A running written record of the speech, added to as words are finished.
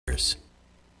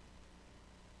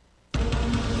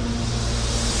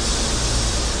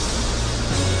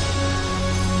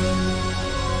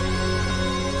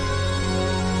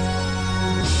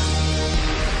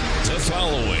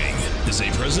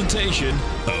presentation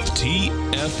of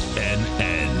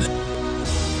TFNN.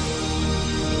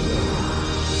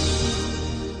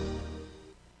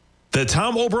 The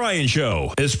Tom O'Brien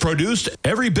Show is produced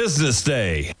every business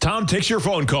day. Tom takes your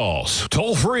phone calls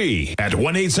toll free at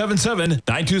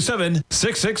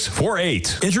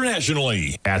 1-877-927-6648.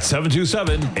 Internationally at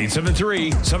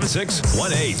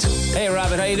 727-873-7618. Hey,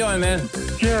 Robert, how you doing, man?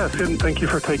 Yes, and thank you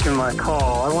for taking my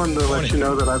call. I wanted to let you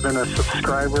know that I've been a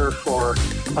subscriber for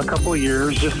a couple of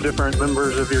years, just different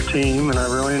members of your team, and I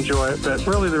really enjoy it. But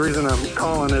really the reason I'm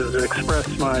calling is to express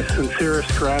my sincerest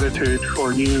gratitude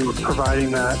for you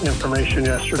providing that information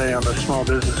yesterday on the small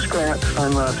business grant.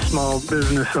 I'm a small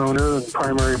business owner and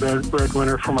primary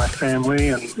breadwinner for my family,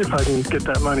 and if I can get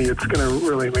that money, it's going to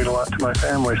really mean a lot to my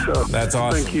family. So that's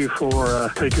awesome. Thank you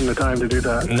for taking the time to do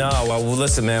that. No, well,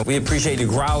 listen, man, we appreciate you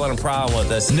growling and prowling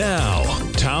with us. Now,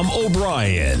 Tom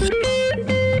O'Brien.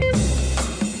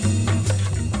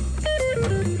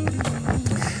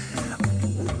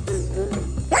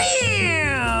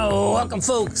 Welcome,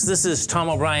 folks. This is Tom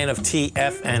O'Brien of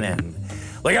TFNN.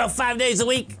 We go 5 days a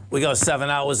week. We go 7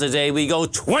 hours a day. We go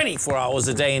 24 hours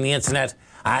a day on the internet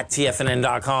at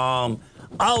TFNN.com.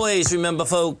 Always remember,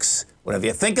 folks, whatever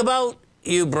you think about,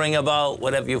 you bring about.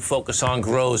 Whatever you focus on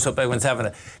grows. Hope everyone's having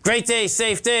a great day,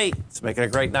 safe day. Let's make it a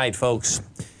great night, folks.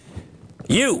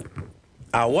 You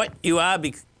are what you are.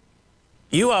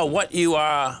 You are what you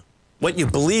are, what you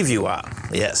believe you are.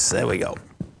 Yes, there we go.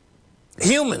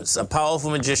 Humans are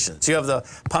powerful magicians. You have the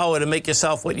power to make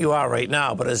yourself what you are right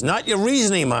now, but it's not your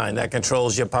reasoning mind that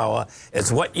controls your power.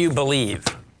 It's what you believe.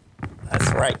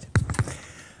 That's right.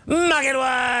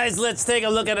 Market-wise, let's take a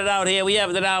look at it out here. We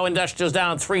have the Dow Industrials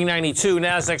down 392,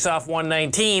 Nasdaq's off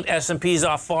 119, S&P's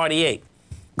off 48.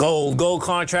 Gold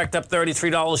contract up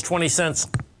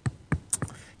 $33.20,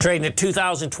 trading at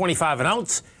 $2,025 an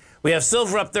ounce. We have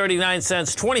silver up 39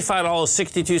 cents,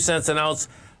 $25.62 an ounce.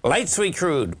 Light sweet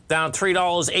crude down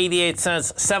 $3.88,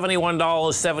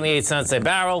 $71.78 a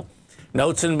barrel.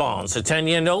 Notes and bonds. A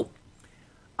 10-year note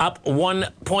up 1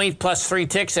 point plus 3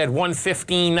 ticks at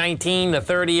 115.19. The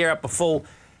 30-year up a full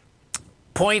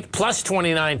point plus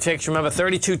 29 ticks. Remember,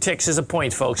 32 ticks is a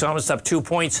point, folks. Almost up 2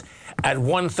 points at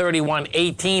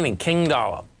 131.18. And King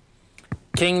Dollar.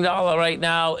 King Dollar right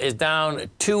now is down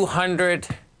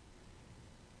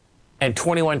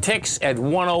 221 ticks at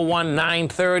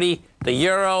 101.930. The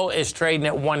euro is trading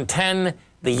at 110.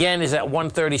 The yen is at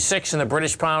 136, and the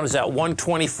British pound is at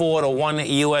 124 to 1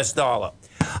 U.S. dollar.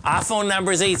 Our phone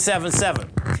number is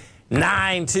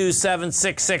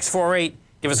 877-927-6648.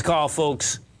 Give us a call,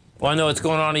 folks. Want to know what's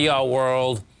going on in your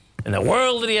world. In the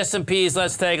world of the S&Ps,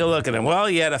 let's take a look at them. Well,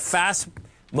 you had a fast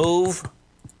move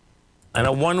and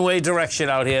a one-way direction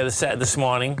out here this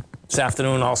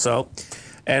afternoon also.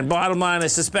 And bottom line, I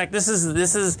suspect this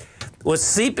is what's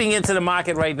seeping into the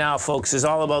market right now, folks, is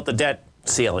all about the debt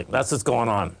ceiling. That's what's going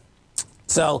on.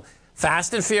 So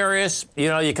fast and furious,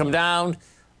 you come down.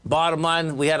 Bottom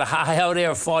line, we had a high out there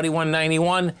of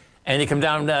 41.91, and you come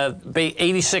down to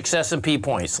 86 S&P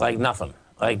points, like nothing.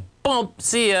 Like, boom,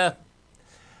 see ya.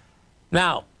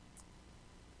 Now,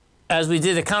 as we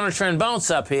did a counter trend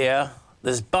bounce up here,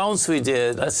 this bounce we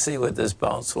did, let's see what this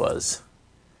bounce was.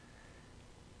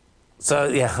 So,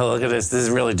 yeah, look at this. This is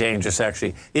really dangerous,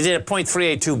 actually. You did a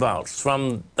 0.382 bounce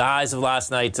from the highs of last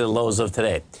night to the lows of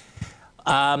today.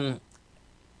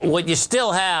 What you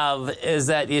still have is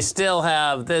that you still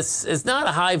have this. It's not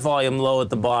a high volume low at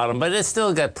the bottom, but it's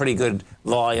still got pretty good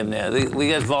volume there. We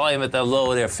got volume at the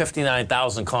low there,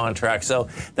 59,000 contracts. So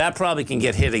that probably can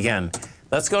get hit again.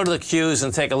 Let's go to the Qs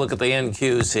and take a look at the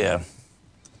NQs here.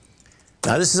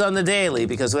 Now, this is on the daily,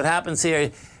 because what happens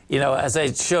here, as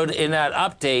I showed in that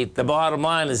update, the bottom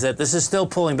line is that this is still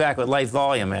pulling back with light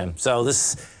volume, man. So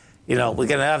this, we're going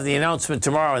to have the announcement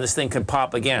tomorrow, and this thing could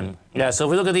pop again. Yeah, so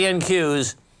if we look at the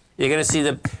NQs, you're going to see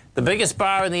the biggest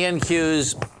bar in the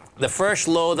NQs, the first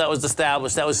low that was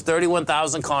established, that was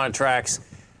 31,000 contracts.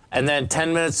 And then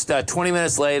 20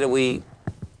 minutes later, we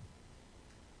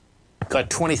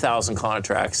got 20,000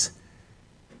 contracts.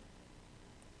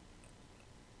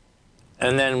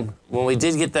 And then when we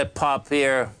did get that pop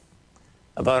here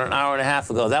about an hour and a half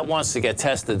ago, that wants to get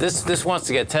tested. This wants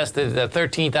to get tested at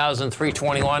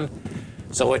 13,321.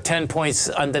 So we're 10 points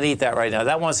underneath that right now.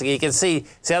 That wants to, you can see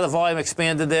how the volume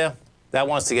expanded there? That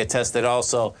wants to get tested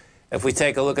also. If we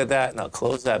take a look at that, now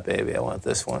close that, baby. I want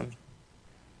this one.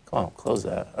 Come on, close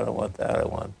that. I don't want that. I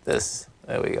want this.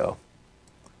 There we go.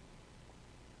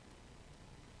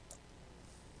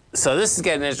 So this is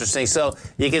getting interesting. So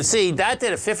you can see that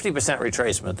did a 50%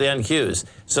 retracement, the NQs.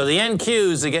 So the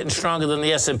NQs are getting stronger than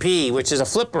the S&P, which is a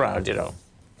flip around,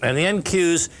 And the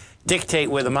NQs dictate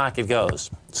where the market goes.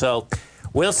 So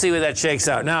we'll see where that shakes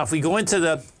out. Now, if we go into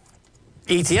the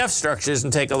ETF structures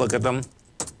and take a look at them,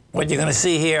 what you're going to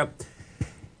see here,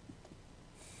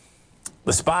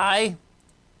 the SPY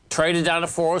traded down to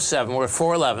 407. We're at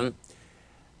 411.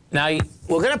 Now,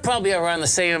 we're going to probably have around the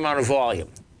same amount of volume,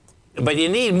 but you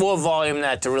need more volume than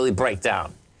that to really break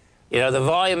down. You know, the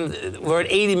volume, we're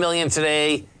at 80 million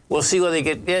today. We'll see whether they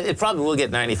get, it probably will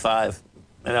get 95.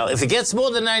 You know, if it gets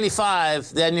more than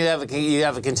 95, then you have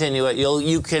a continuation.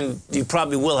 You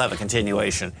probably will have a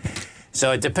continuation.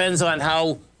 So it depends on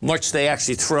how much they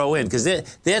actually throw in, because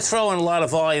they're throwing a lot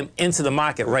of volume into the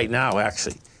market right now,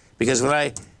 actually. Because when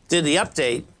I did the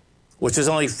update, which was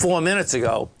only 4 minutes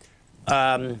ago,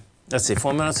 let's see,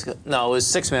 4 minutes ago? No, it was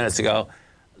 6 minutes ago.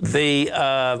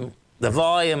 The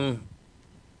volume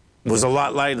was a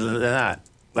lot lighter than that.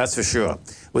 That's for sure.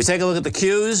 We take a look at the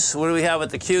Qs. What do we have at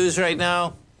the Qs right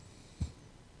now?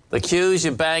 The Qs,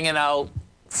 you're banging out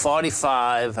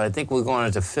 45. I think we're going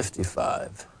into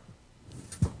 55.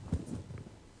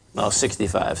 No,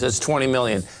 65. So that's 20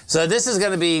 million. So this is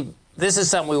going to be, this is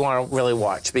something we want to really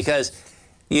watch, because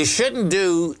you shouldn't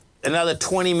do another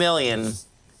 20 million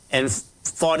in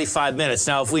 45 minutes.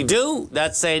 Now, if we do,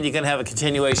 that's saying you're going to have a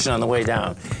continuation on the way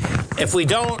down. If we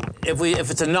don't, if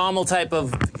it's a normal type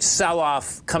of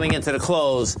sell-off coming into the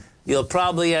close, you'll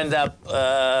probably end up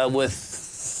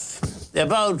with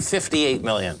about 58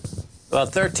 million.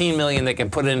 About 13 million they can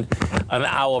put in an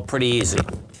hour pretty easy.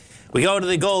 We go to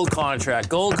the gold contract.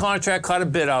 Gold contract caught a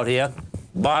bid out here.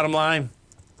 Bottom line,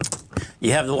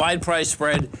 you have the wide price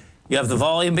spread. You have the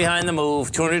volume behind the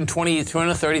move,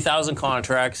 230,000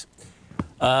 contracts.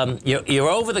 You're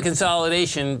over the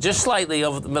consolidation just slightly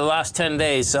over the last 10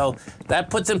 days, so that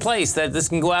puts in place that this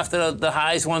can go after the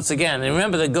highs once again. And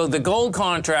remember, the gold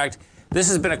contract, this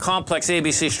has been a complex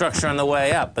ABC structure on the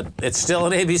way up, but it's still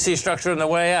an ABC structure on the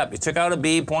way up. You took out a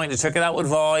B point, you took it out with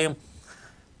volume.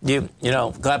 You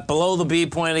got below the B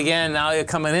point again. Now you're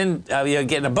coming in, you're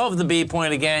getting above the B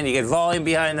point again. You get volume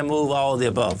behind the move, all of the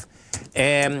above.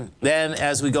 And then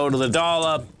as we go to the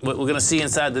dollar, what we're going to see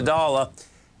inside the dollar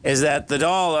is that the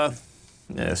dollar,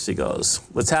 there she goes.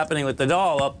 What's happening with the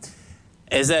dollar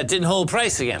is that it didn't hold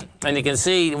price again. And you can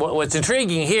see what's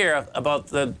intriguing here about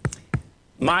the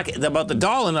market, about the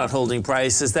dollar not holding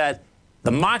price, is that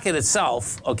the market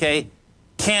itself, okay,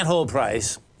 can't hold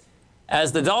price.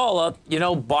 As the dollar,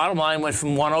 bottom line went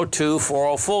from 102,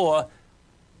 404,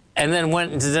 and then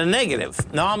went into the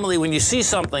negative. Normally, when you see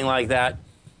something like that,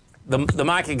 the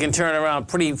market can turn around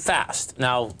pretty fast.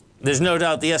 Now, there's no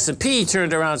doubt the S&P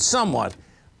turned around somewhat,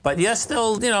 but you're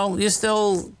still, you're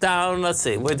still down. Let's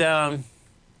see, we're down.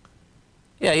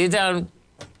 Yeah, you're down.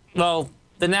 Well,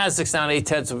 the Nasdaq's down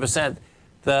 0.8%.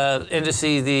 The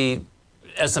indices, the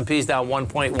S&P's down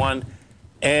 1.1,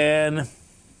 and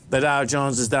the Dow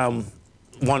Jones is down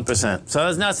 1%.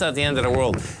 So that's not the end of the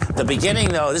world. The beginning,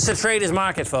 though, this is a trader's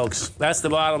market, folks. That's the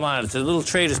bottom line. It's a little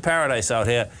trader's paradise out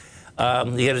here.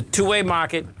 You get a two-way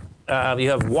market. You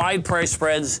have wide price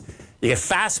spreads. You get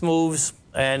fast moves.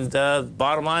 And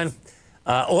bottom line,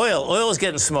 oil is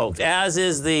getting smoked, as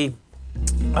is the,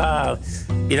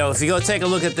 if you go take a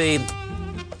look at the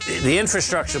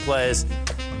infrastructure plays,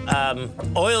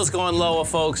 oil's going lower,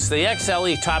 folks. The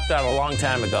XLE topped out a long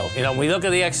time ago. When we look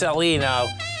at the XLE now,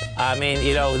 I mean,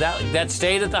 that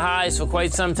stayed at the highs for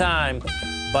quite some time.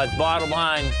 But bottom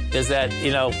line is that,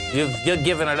 you're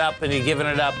giving it up and you're giving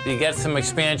it up. You get some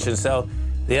expansion. So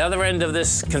the other end of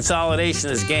this consolidation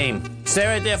is game. Stay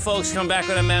right there, folks. Come back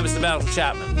with our man, Mr. Basil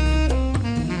Chapman.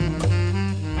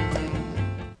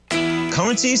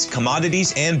 Currencies,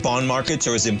 commodities, and bond markets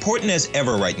are as important as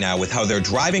ever right now with how they're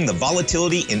driving the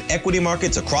volatility in equity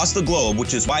markets across the globe,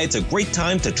 which is why it's a great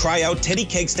time to try out Teddy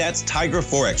Kegstad's Tiger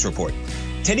Forex Report.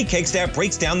 Teddy Kegstad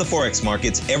breaks down the Forex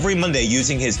markets every Monday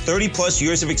using his 30-plus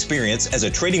years of experience as a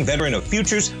trading veteran of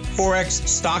futures, Forex,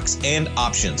 stocks, and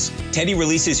options. Teddy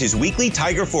releases his weekly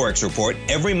Tiger Forex Report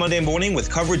every Monday morning with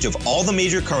coverage of all the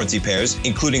major currency pairs,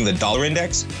 including the dollar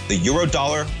index, the euro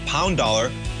dollar, pound dollar,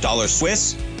 dollar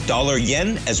Swiss, dollar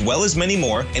yen, as well as many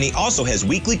more, and he also has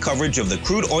weekly coverage of the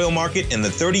crude oil market and the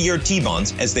 30-year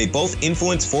T-bonds, as they both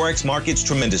influence Forex markets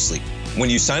tremendously. When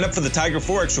you sign up for the Tiger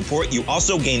Forex Report, you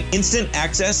also gain instant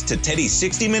access to Teddy's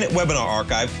 60-minute webinar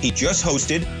archive he just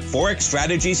hosted, Forex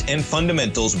Strategies and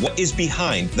Fundamentals, What is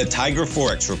Behind the Tiger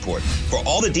Forex Report. For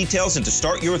all the details and to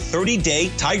start your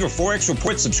 30-day Tiger Forex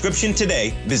Report subscription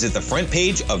today, visit the front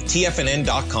page of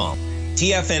TFNN.com.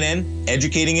 TFNN,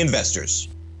 educating investors.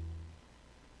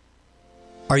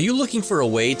 Are you looking for a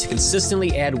way to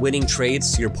consistently add winning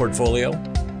trades to your portfolio?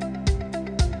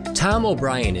 Tom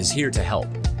O'Brien is here to help.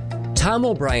 Tom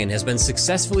O'Brien has been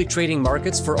successfully trading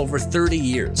markets for over 30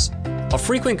 years. A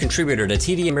frequent contributor to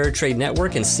TD Ameritrade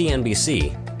Network and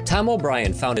CNBC, Tom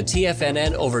O'Brien founded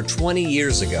TFNN over 20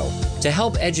 years ago to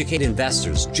help educate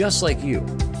investors just like you.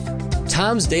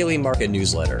 Tom's daily market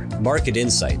newsletter, Market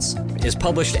Insights, is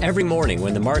published every morning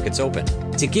when the market's open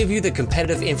to give you the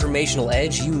competitive informational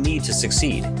edge you need to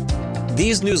succeed.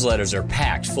 These newsletters are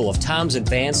packed full of Tom's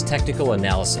advanced technical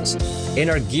analysis and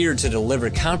are geared to deliver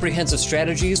comprehensive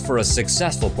strategies for a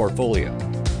successful portfolio.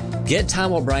 Get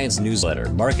Tom O'Brien's newsletter,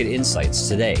 Market Insights,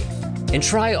 today, and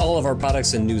try all of our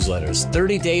products and newsletters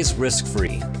 30 days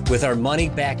risk-free with our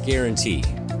money-back guarantee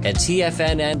at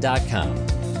TFNN.com.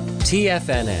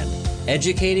 TFNN,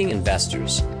 educating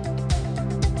investors.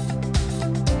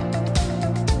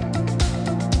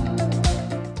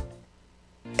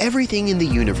 Everything in the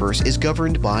universe is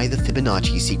governed by the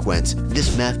Fibonacci sequence.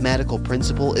 This mathematical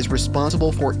principle is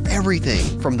responsible for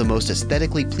everything from the most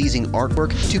aesthetically pleasing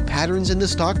artwork to patterns in the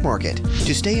stock market.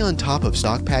 To stay on top of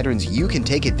stock patterns you can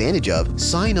take advantage of,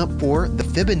 sign up for the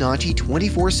Fibonacci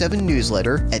 24/7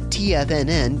 newsletter at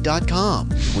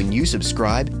TFNN.com. When you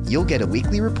subscribe, you'll get a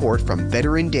weekly report from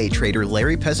veteran day trader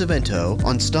Larry Pesavento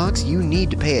on stocks you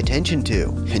need to pay attention to.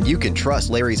 And you can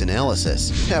trust Larry's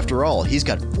analysis. After all, he's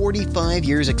got 45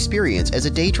 years experience as a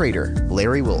day trader.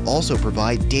 Larry will also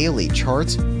provide daily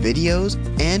charts, videos,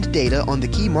 and data on the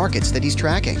key markets that he's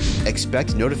tracking.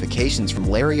 Expect notifications from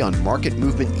Larry on market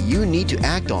movement you need to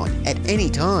act on at any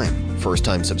time.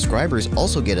 First-time subscribers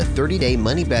also get a 30-day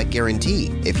money-back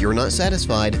guarantee. If you're not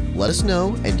satisfied, let us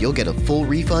know and you'll get a full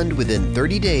refund within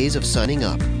 30 days of signing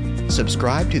up.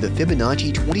 Subscribe to the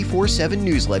Fibonacci 24/7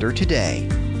 newsletter today.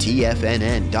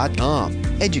 TFNN.com,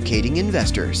 educating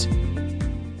investors.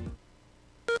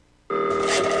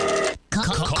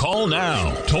 Call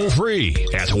now, toll free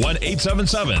at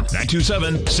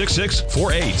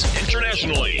 1-877-927-6648.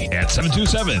 Internationally at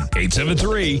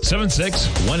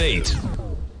 727-873-7618.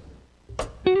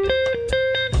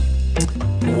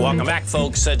 Welcome back,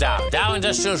 folks. Dow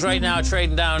Industrials right now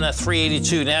trading down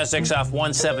 382. Nasdaq's off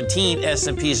 117.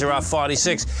 S&Ps are off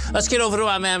 46. Let's get over to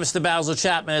our man, Mr. Basil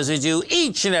Chapman, as we do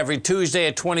each and every Tuesday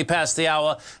at 20 past the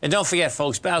hour. And don't forget,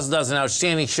 folks, Basil does an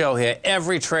outstanding show here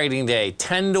every trading day,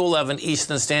 10 to 11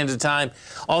 Eastern Standard Time.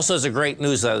 Also has a great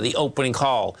newsletter, The Opening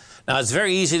Call. Now, it's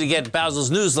very easy to get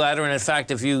Basil's newsletter, and in fact,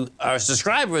 if you are a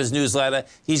subscriber to his newsletter,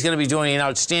 he's going to be doing an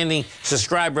outstanding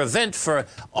subscriber event for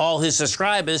all his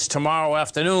subscribers tomorrow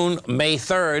afternoon, May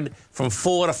 3rd, from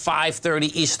 4 to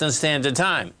 5:30 Eastern Standard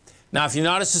Time. Now, if you're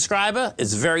not a subscriber,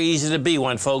 it's very easy to be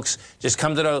one, folks. Just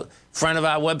come to the front of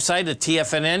our website at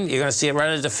TFNN. You're going to see it right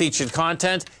under featured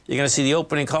content. You're going to see the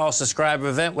Opening Call subscriber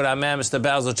event with our man, Mr.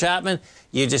 Basil Chapman.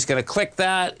 You're just going to click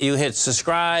that. You hit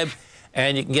subscribe.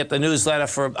 And you can get the newsletter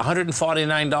for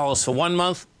 $149 for 1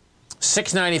 month,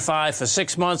 $6.95 for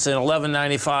 6 months, and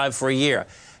 $11.95 for a year.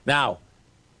 Now,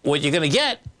 what you're going to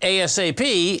get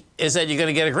ASAP is that you're going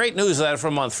to get a great newsletter for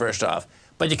a month, first off.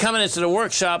 But you're coming into the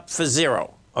workshop for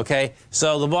zero, okay?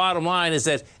 So the bottom line is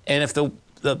that, and if the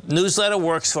newsletter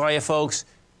works for you folks,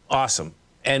 awesome.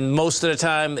 And most of the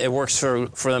time, it works for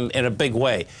them in a big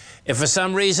way. If for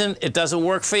some reason it doesn't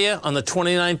work for you, on the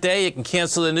 29th day, you can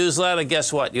cancel the newsletter.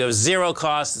 Guess what? You have zero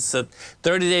cost. It's a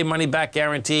 30-day money-back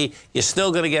guarantee. You're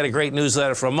still going to get a great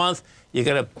newsletter for a month. You're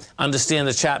going to understand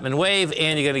the Chapman wave,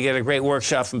 and you're going to get a great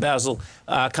workshop from Basil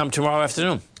come tomorrow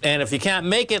afternoon. And if you can't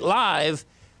make it live,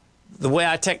 the way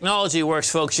our technology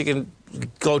works, folks, you can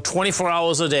go 24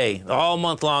 hours a day, all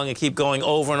month long, and keep going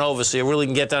over and over so you really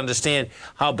can get to understand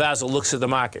how Basil looks at the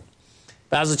market.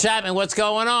 Basil Chapman, what's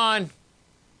going on?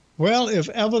 Well, if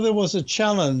ever there was a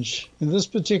challenge in this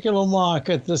particular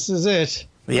market, this is it.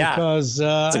 Yeah, because,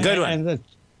 it's a good one. And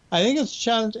I think it's a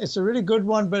challenge. It's a really good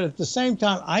one, but at the same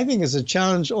time, I think it's a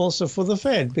challenge also for the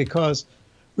Fed because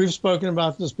we've spoken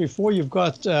about this before. You've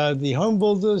got the home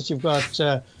builders. You've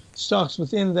got stocks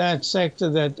within that sector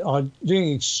that are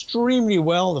doing extremely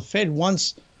well. The Fed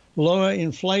wants lower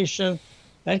inflation.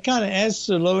 That kind of adds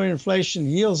to lower inflation.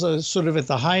 Yields are sort of at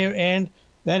the higher end.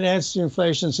 That adds to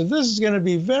inflation. So this is going to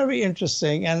be very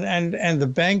interesting. And the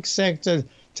bank sector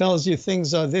tells you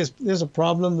things are there's a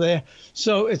problem there.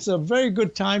 So it's a very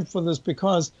good time for this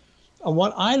because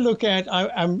what I look at,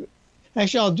 I'll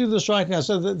do this right now.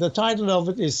 So the title of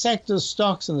it is Sectors,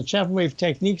 Stocks, and the Chapman Wave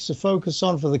Techniques to Focus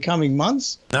on for the Coming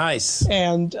Months. Nice.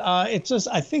 And I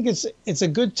think it's a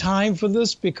good time for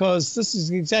this because this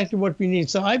is exactly what we need.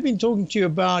 So I've been talking to you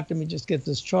about, let me just get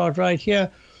this chart right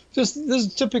here. This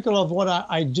is typical of what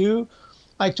I do.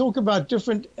 I talk about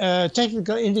different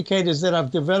technical indicators that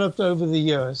I've developed over the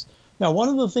years. Now, one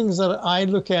of the things that I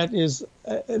look at is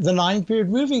the 9-period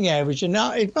moving average. And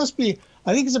now it must be,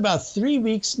 I think it's about 3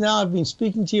 weeks now I've been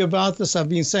speaking to you about this. I've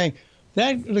been saying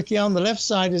That, look here, on the left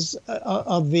side is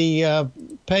of the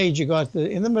page, you got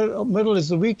in the middle is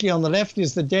the weekly, on the left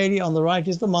is the daily, on the right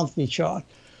is the monthly chart.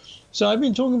 So I've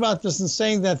been talking about this and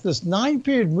saying that this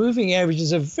 9-period moving average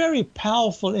is a very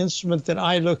powerful instrument that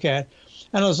I look at.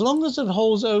 And as long as it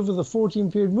holds over the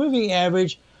 14-period moving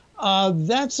average,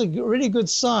 that's a really good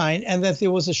sign. And that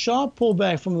there was a sharp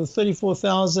pullback from the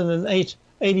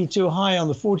 34,082 high on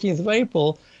the 14th of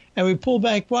April. And we pulled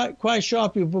back quite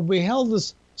sharply, but we held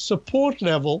this support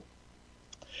level.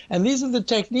 And these are the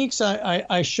techniques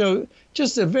I show,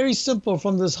 just a very simple,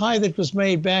 from this high that was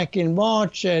made back in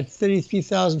March at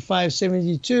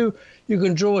 33,572. You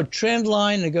can draw a trend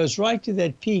line that goes right to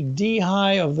that peak D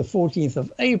high of the 14th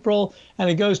of April, and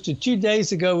it goes to 2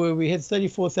 days ago where we hit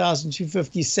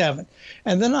 34,257.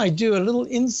 And then I do a little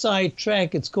inside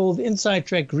track. It's called the inside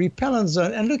track repellent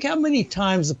zone. And look how many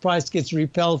times the price gets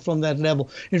repelled from that level.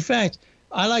 In fact,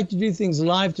 I like to do things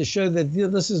live to show that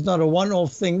this is not a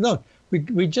one-off thing. Look,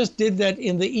 we just did that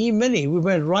in the E-mini. We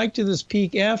went right to this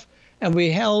peak F, and we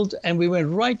held, and we went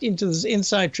right into this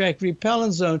inside track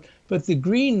repellent zone. But the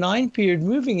green 9-period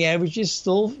moving average is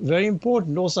still very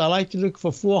important. Also, I like to look for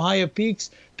 4 higher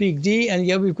peaks, peak D, and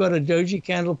yeah, we've got a doji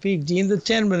candle peak D in the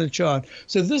 10-minute chart.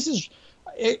 So this is,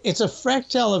 it's a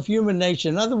fractal of human nature.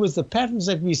 In other words, the patterns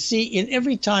that we see in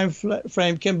every time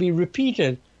frame can be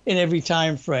repeated in every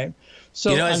time frame.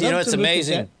 So you know what's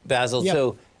amazing, Basil,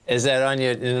 too, is that on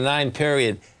in the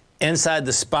 9-period, inside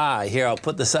the SPY, here, I'll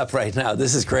put this up right now.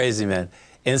 This is crazy, man.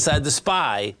 Inside the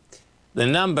SPY, the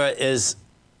number is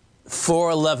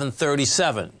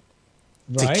 411.37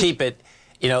 to keep it,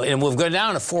 and we've gone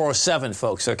down to 407,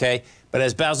 folks, okay? But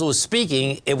as Basil was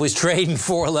speaking, it was trading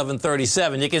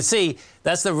 411.37. You can see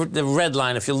that's the red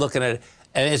line if you're looking at it,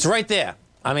 and it's right there.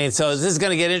 I mean, so this is going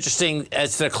to get interesting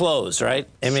as to the close, right?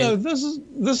 I mean, so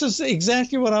this is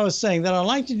exactly what I was saying, that I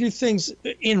like to do things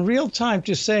in real time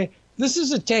to say, this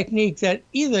is a technique that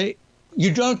either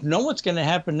you don't know what's going to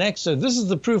happen next, so this is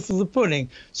the proof of the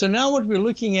pudding. So now what we're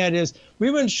looking at is,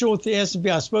 we went short the S&P.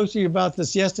 I spoke to you about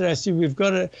this yesterday. I see we've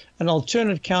got an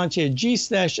alternate count here,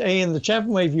 G/A in the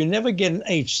Chapman wave. You never get an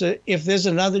H. So if there's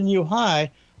another new high,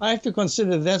 I have to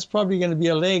consider that's probably going to be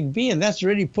a leg B, and that's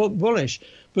really bullish.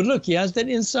 But look, he has that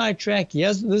inside track.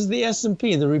 This is the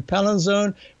S&P, the repellent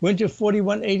zone, went to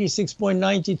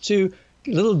 4186.92,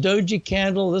 little doji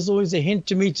candle. There's always a hint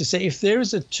to me to say, if there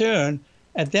is a turn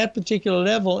at that particular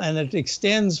level and it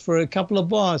extends for a couple of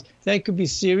bars, that could be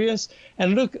serious.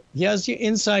 And look, here's your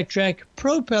inside track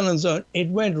propellant zone. It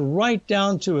went right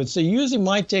down to it. So using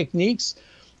my techniques,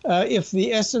 if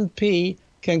the S&P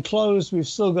can close, we've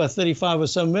still got 35 or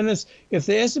so minutes. If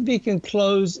the S&P can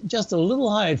close just a little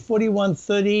higher at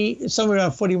 4130, somewhere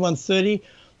around 4130,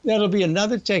 that'll be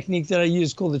another technique that I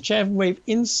use called the Chapman wave.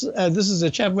 This is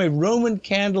a Chapman wave Roman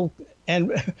candle.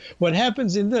 And what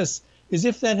happens in this is,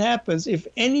 if that happens, if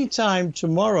any time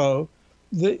tomorrow,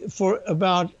 for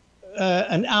about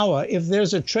an hour, if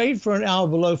there's a trade for an hour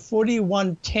below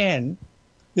 4110,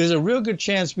 there's a real good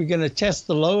chance we're going to test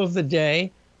the low of the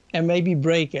day and maybe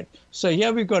break it. So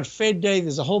yeah, we've got Fed Day.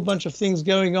 There's a whole bunch of things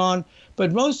going on.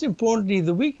 But most importantly,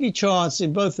 the weekly charts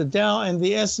in both the Dow and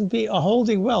the S&P are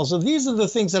holding well. So these are the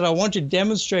things that I want to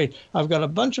demonstrate. I've got a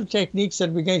bunch of techniques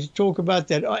that we're going to talk about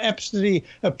that are absolutely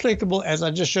applicable, as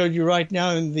I just showed you right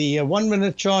now in the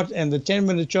 1-minute chart and the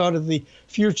 10-minute chart of the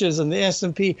futures and the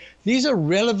S&P. These are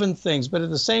relevant things. But at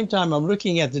the same time, I'm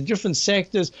looking at the different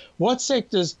sectors. What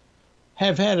sectors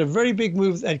have had a very big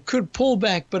move that could pull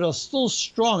back but are still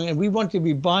strong, and we want to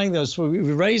be buying those. So we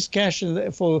raised cash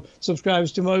for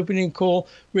subscribers to my opening call.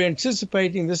 We're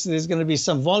anticipating this. There's going to be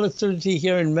some volatility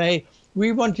here in May.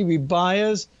 We want to be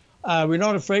buyers. We're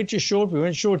not afraid to short. We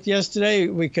went short yesterday.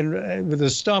 We can, with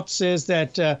the stop says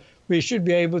that we should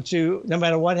be able to, no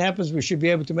matter what happens, we should be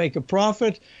able to make a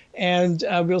profit. And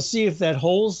we'll see if that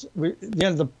holds.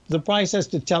 The price has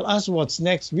to tell us what's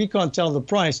next. We can't tell the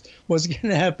price what's going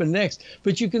to happen next.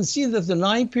 But you can see that the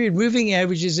 9-period moving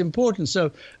average is important.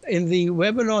 So in the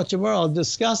webinar tomorrow, I'll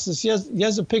discuss this.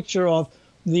 Here's a picture of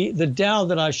the Dow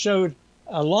that I showed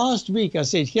last week. I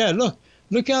said, here,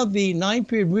 look how the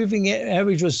 9-period moving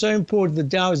average was so important. The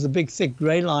Dow is the big, thick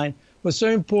gray line, was so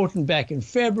important back in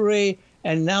February.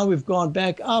 And now we've gone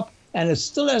back up. And it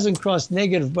still hasn't crossed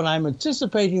negative, but I'm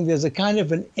anticipating there's a kind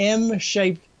of an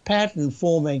M-shaped pattern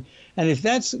forming. And if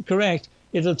that's correct,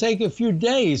 it'll take a few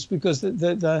days, because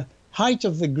the height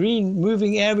of the green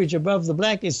moving average above the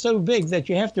black is so big that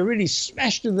you have to really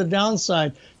smash to the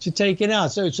downside to take it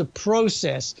out. So it's a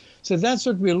process. So that's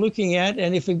what we're looking at.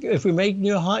 And if we make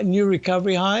new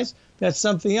recovery highs, that's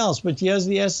something else. But here's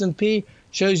the S&P,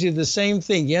 shows you the same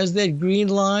thing. Here's that green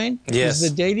line. Yes. Here's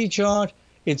the daily chart.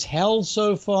 It's held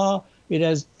so far. It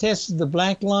has tested the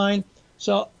black line.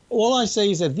 So all I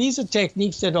say is that these are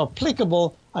techniques that are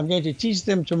applicable. I'm going to teach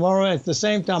them tomorrow. At the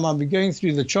same time, I'll be going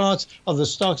through the charts of the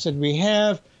stocks that we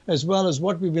have, as well as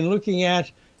what we've been looking at.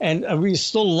 And we're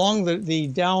still long the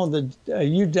Dow, the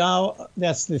U Dow,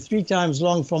 that's the 3 times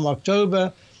long from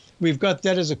October. We've got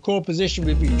that as a core position.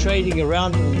 We've been trading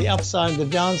around on the upside and the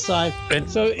downside.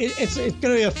 So it's going to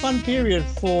be a fun period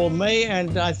for May,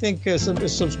 and I think some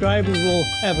subscribers will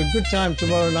have a good time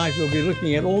tomorrow night. We'll be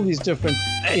looking at all these different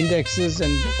indexes.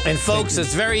 And folks,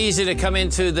 it's very easy to come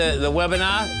into the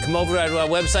webinar. Come over to our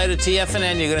website at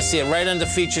TFNN. You're going to see it right under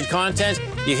featured content.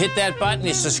 You hit that button,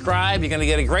 you subscribe. You're going to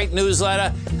get a great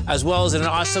newsletter as well as an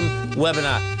awesome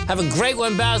webinar. Have a great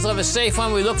one, Basil. Have a safe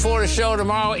one. We look forward to the show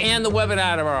tomorrow and the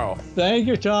webinar tomorrow. Thank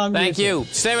you, Tom. Thank you.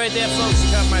 Stay right there, folks,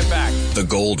 and come right back. The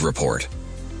Gold Report.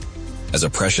 As a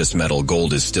precious metal,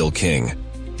 gold is still king.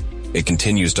 It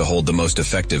continues to hold the most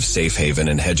effective safe haven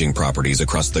and hedging properties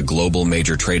across the global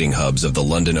major trading hubs of the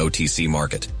London OTC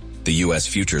market, the U.S.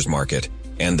 futures market,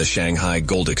 and the Shanghai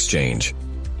Gold Exchange.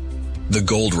 The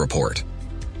Gold Report.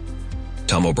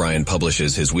 Tom O'Brien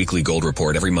publishes his weekly gold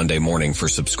report every Monday morning for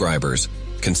subscribers,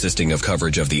 consisting of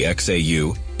coverage of the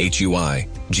XAU, HUI,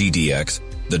 GDX,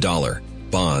 the dollar,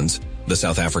 bonds, the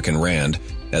South African rand,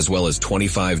 as well as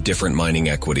 25 different mining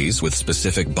equities with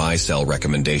specific buy-sell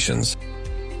recommendations.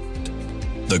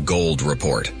 The Gold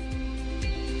Report.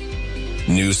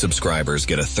 New subscribers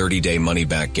get a 30-day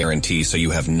money-back guarantee, so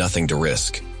you have nothing to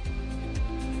risk.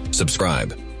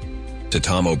 Subscribe to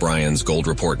Tom O'Brien's Gold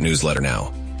Report newsletter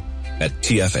now at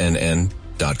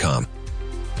TFNN.com.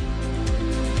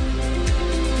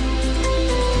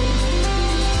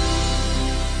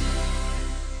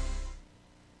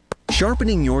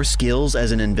 Sharpening your skills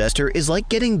as an investor is like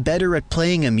getting better at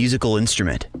playing a musical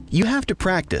instrument. You have to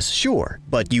practice, sure,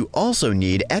 but you also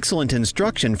need excellent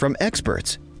instruction from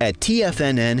experts. At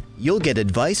TFNN, you'll get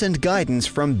advice and guidance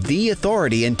from the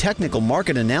authority in technical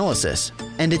market analysis.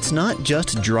 And it's not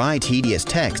just dry, tedious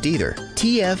text either.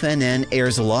 TFNN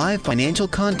airs live financial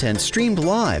content streamed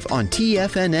live on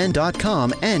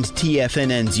TFNN.com and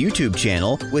TFNN's YouTube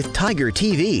channel with Tiger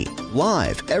TV,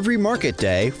 live every market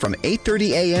day from 8:30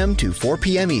 a.m. to 4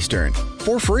 p.m. Eastern,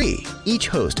 for free. Each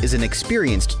host is an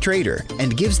experienced trader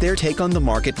and gives their take on the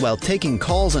market while taking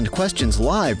calls and questions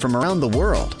live from around the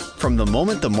world. From the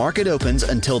moment the market opens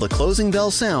until the closing bell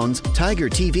sounds, Tiger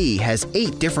TV has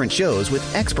 8 different shows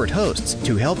with expert hosts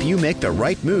to help you make the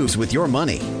right moves with your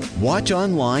money. Watch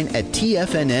online at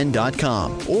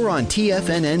TFNN.com or on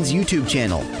TFNN's YouTube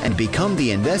channel and become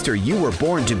the investor you were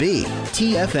born to be.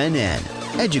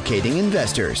 TFNN, educating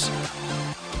investors.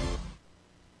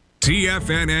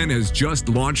 TFNN has just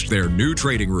launched their new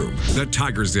trading room, the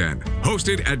Tiger's Den.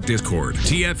 Hosted at Discord,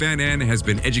 TFNN has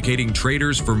been educating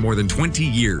traders for more than 20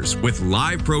 years with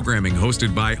live programming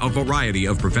hosted by a variety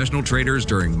of professional traders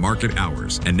during market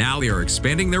hours. And now they are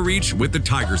expanding their reach with the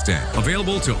Tiger's Den,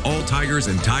 available to all tigers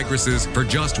and tigresses for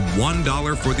just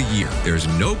 $1 for the year. There's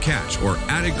no catch or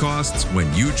added costs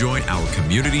when you join our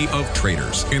community of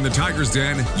traders. In the Tiger's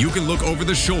Den, you can look over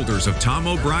the shoulders of Tom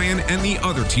O'Brien and the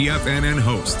other TFNN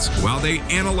hosts while they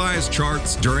analyze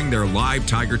charts during their live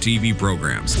Tiger TV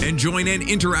programs, and join an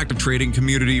interactive trading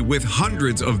community with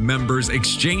hundreds of members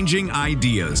exchanging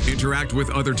ideas. Interact with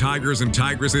other tigers and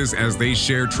tigresses as they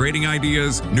share trading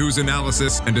ideas, news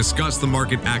analysis, and discuss the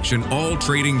market action all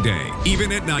trading day,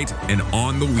 even at night and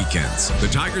on the weekends. The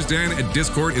Tiger's Den at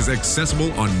Discord is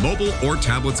accessible on mobile or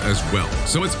tablets as well,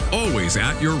 so it's always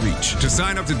at your reach. To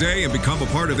sign up today and become a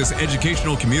part of this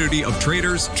educational community of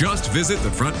traders, just visit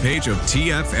the front page of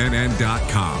TFNN.com.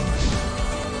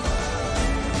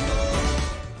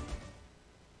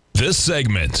 This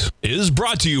segment is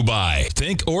brought to you by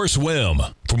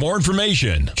Thinkorswim. For more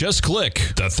information, just click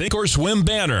the Thinkorswim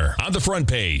banner on the front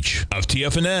page of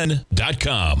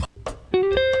TFNN.com.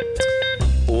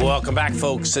 Welcome back,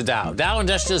 folks, to Dow. Dow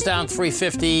Industrial's down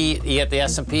 350. You get the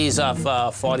S&P's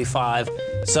off 45.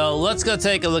 So let's go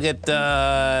take a look at,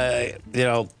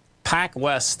 Pac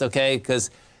West, okay? Because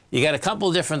you got a couple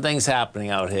of different things happening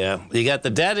out here. You got the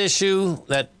debt issue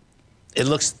that it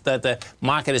looks that the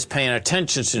market is paying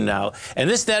attention to now. And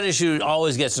this debt issue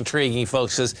always gets intriguing,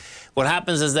 folks, because what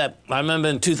happens is that I remember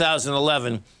in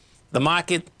 2011, the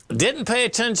market didn't pay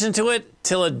attention to it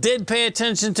till it did pay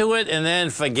attention to it, and then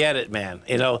forget it, man.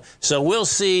 So we'll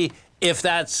see if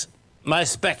that's, my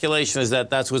speculation is that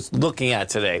that's what's looking at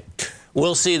today.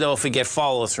 We'll see, though, if we get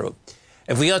follow through.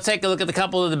 If we go take a look at a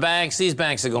couple of the banks, these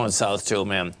banks are going south too,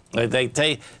 man.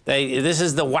 This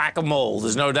is the whack-a-mole.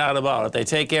 There's no doubt about it. They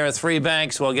take care of 3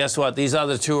 banks. Well, guess what? These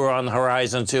other 2 are on the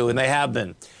horizon too, and they have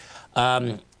been.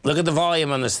 Look at the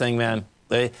volume on this thing, man.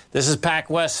 This is Pac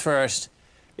West first.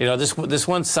 You know, this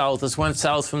went south. This went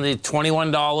south from the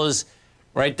 $21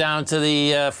 right down to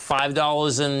the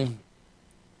 $5 and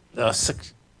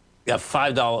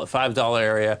 $5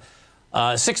 area,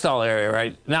 $6 area.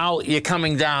 Right now, you're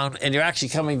coming down, and you're actually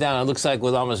coming down. It looks like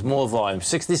with almost more volume,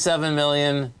 67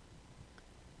 million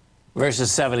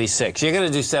versus 76. You're going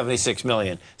to do 76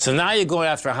 million. So now you're going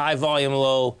after a high volume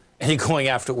low, and you're going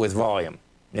after it with volume.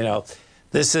 You know,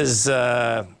 this is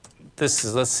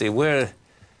let's see where.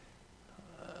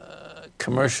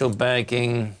 Commercial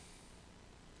banking.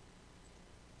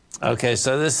 Okay,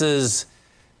 so this is,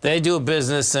 they do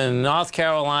business in North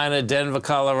Carolina, Denver,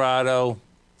 Colorado,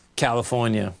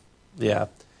 California. Yeah.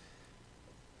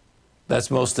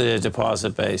 That's most of their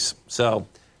deposit base. So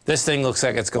this thing looks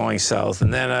like it's going south.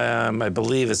 And then I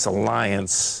believe it's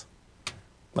Alliance.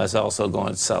 That's also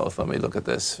going south. Let me look at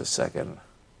this for a second.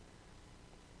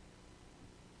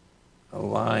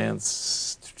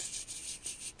 Alliance.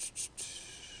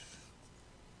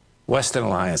 Western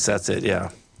Alliance, that's it,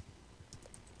 yeah.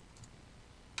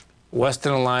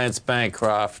 Western Alliance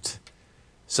Bancroft.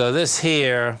 So this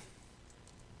here,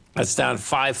 that's down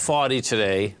 540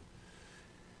 today.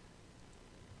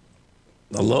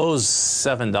 The low's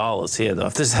 $7 here, though.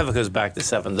 If this ever goes back to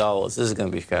 $7, this is going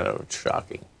to be kind of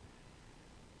shocking.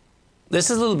 This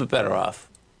is a little bit better off.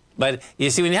 But you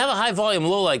see, when you have a high volume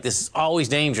low like this, it's always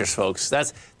dangerous, folks.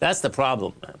 That's the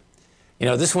problem, man. You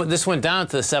know, this went down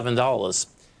to $7.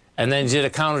 And then you did a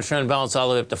counter trend bounce all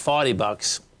the way up to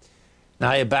 $40.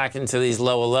 Now you're back into these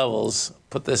lower levels.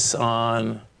 Put this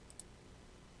on.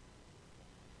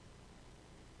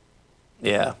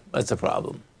 Yeah, that's a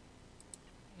problem.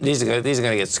 These are going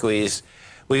to get squeezed.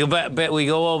 We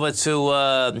go over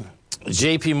to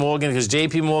J.P. Morgan, because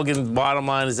J.P. Morgan, bottom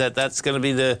line is that's going to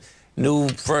be the new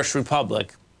First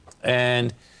Republic,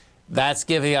 and that's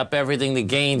giving up everything they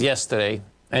gained yesterday.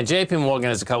 And J.P. Morgan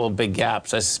has a couple of big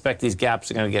gaps. I suspect these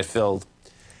gaps are going to get filled.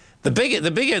 The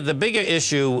bigger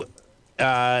issue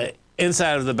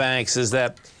inside of the banks is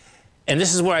that, and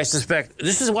this is where I suspect,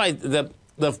 this is why the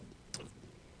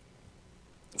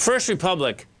First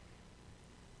Republic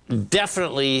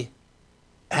definitely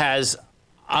has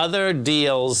other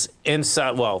deals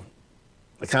inside. Well,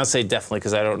 I can't say definitely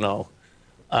because I don't know.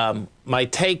 My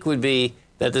take would be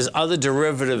that there's other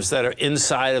derivatives that are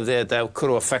inside of there that could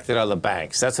have affected other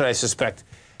banks. That's what I suspect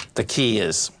the key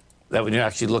is, that when you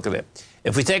actually look at it.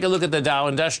 If we take a look at the Dow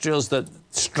Industrials, the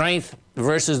strength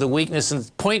versus the weakness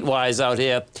and point-wise out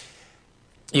here,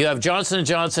 you have Johnson &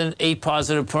 Johnson, 8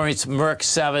 positive points, Merck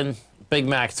 7, Big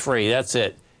Mac 3. That's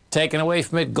it. Taken away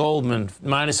from it, Goldman,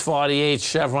 minus 48,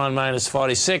 Chevron, minus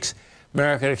 46,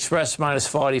 American Express, minus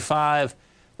 45.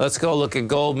 Let's go look at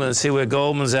Goldman and see where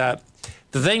Goldman's at.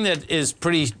 The thing that is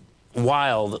pretty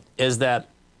wild is that,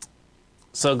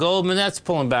 so Goldman, that's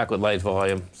pulling back with light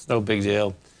volume. It's no big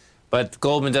deal. But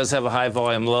Goldman does have a high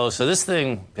volume low. So this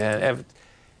thing, yeah,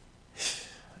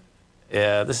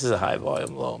 this is a high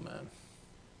volume low, man.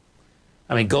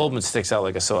 I mean, Goldman sticks out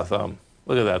like a sore thumb.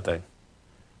 Look at that thing.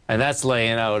 And that's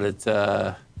laying out at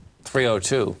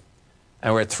 302.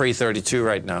 And we're at 332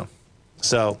 right now.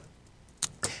 So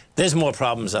there's more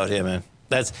problems out here, man.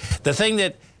 That's the thing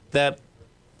that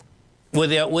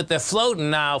with the floating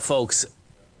now, folks,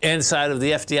 inside of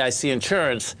the FDIC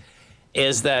insurance,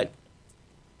 is that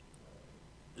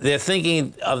they're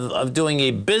thinking of doing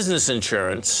a business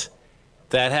insurance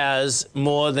that has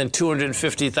more than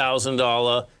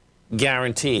 $250,000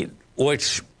 guaranteed,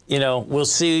 which, you know, we'll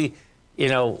see, you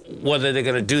know, whether they're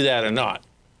going to do that or not.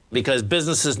 Because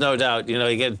businesses, no doubt, you know,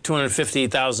 you get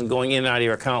 $250,000 going in and out of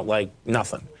your account like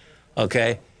nothing,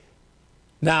 okay?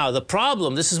 Now, the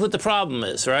problem, this is what the problem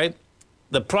is, right?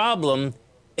 The problem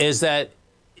is that,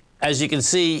 as you can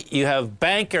see, you have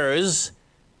bankers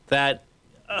that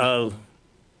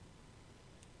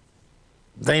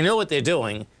they know what they're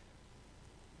doing,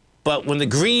 but when the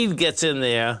greed gets in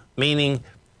there, meaning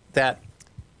that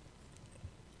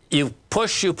you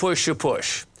push, you push, you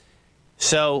push.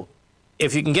 So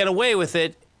if you can get away with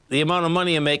it, the amount of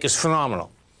money you make is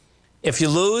phenomenal. If you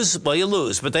lose, well, you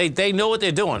lose. But they know what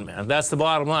they're doing, man. That's the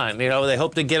bottom line. You know, they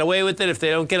hope to get away with it. If they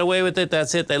don't get away with it,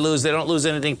 that's it. They lose. They don't lose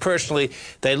anything personally.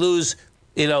 They lose,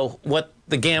 you know, what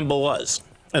the gamble was.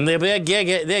 And they're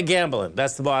gambling.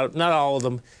 That's the bottom. Not all of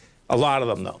them. A lot of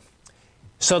them, though.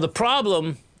 So the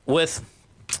problem with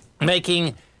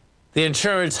making the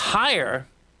insurance higher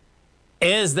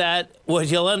is that what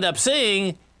you'll end up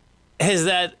seeing is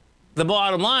that the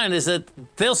bottom line is that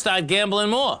they'll start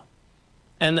gambling more.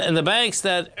 And the banks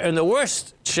that are in the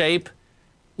worst shape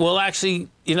will actually,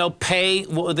 you know, pay.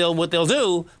 What they'll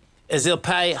do is they'll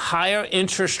pay higher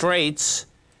interest rates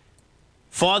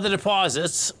for the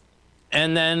deposits,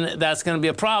 and then that's going to be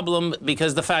a problem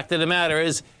because the fact of the matter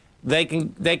is they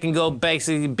can go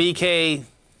basically BK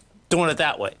doing it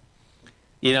that way.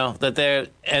 You know, that they're,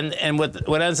 and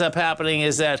what ends up happening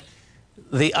is that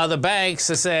the other banks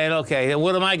are saying, okay,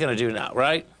 what am I going to do now,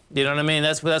 right? You know what I mean?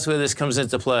 That's where this comes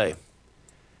into play.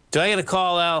 Do I get a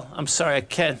call, Al? I'm sorry,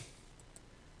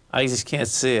 I just can't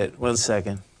see it. 1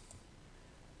 second.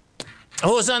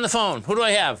 Who's on the phone? Who do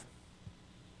I have?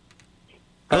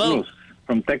 Hello? Carlos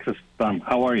from Texas, Tom.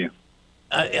 How are you?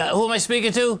 Who am I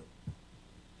speaking to?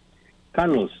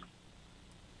 Carlos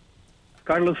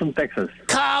from Texas.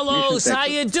 Carlos, how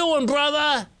you doing,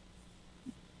 brother?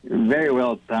 Very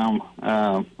well, Tom.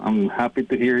 I'm happy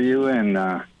to hear you, and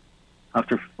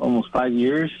after almost 5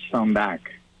 years, I'm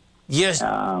back. Yes,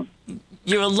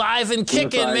 you're alive and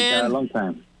kicking, man. A long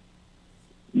time.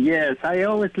 Yes, I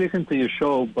always listen to your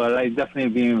show, but I've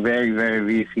definitely been very,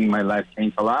 very busy. My life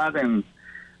changed a lot, and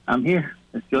I'm here.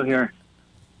 I'm still here.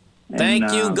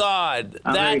 Thank you, God.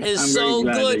 That is so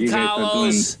good,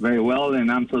 Carlos. Very well,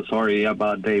 and I'm so sorry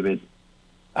about David.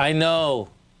 I know.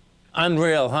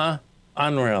 Unreal, huh?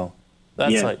 Unreal.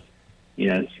 That's like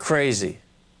crazy.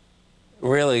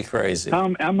 Really crazy.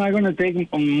 I'm not going to take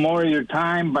more of your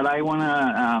time, but I want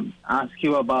to ask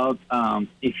you about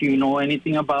if you know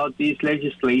anything about this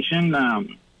legislation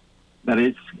that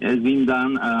has been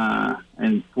done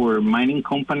and for mining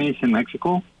companies in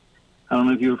Mexico. I don't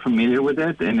know if you're familiar with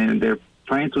it, and they're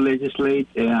trying to legislate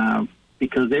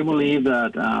because they believe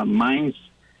that mines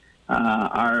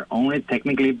are owned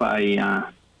technically by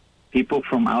people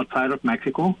from outside of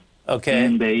Mexico. Okay.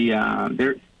 And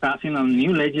they're passing on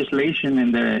new legislation,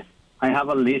 and I have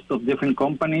a list of different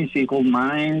companies: Eagle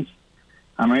Mines,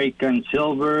 American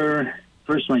Silver,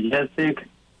 First Majestic,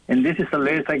 and this is a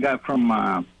list I got from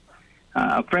a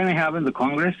friend I have in the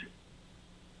Congress.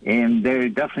 And they're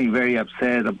definitely very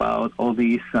upset about all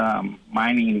these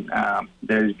mining that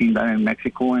has been done in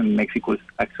Mexico, and Mexico is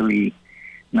actually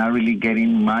not really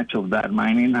getting much of that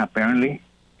mining, apparently.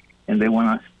 And they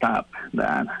want to stop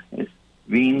that. It's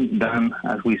being done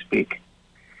as we speak.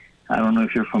 I don't know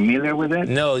if you're familiar with it.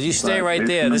 No, you stay right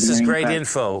there. This is great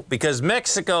info. Because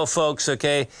Mexico, folks,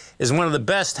 okay, is one of the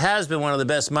best, has been one of the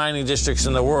best mining districts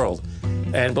in the world.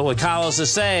 But what Carlos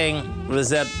is saying is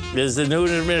that there's the new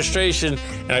administration,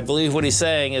 and I believe what he's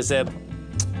saying is that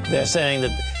they're saying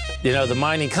that, you know, the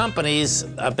mining companies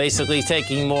are basically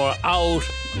taking more out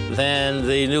than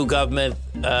the new government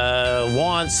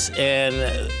wants,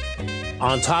 and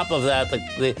on top of that,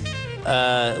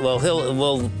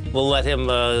 we'll let him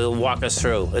walk us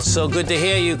through. It's so good to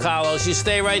hear you, Carlos. You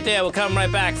stay right there. We'll come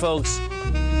right back, folks.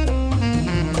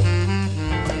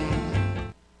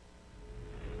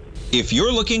 If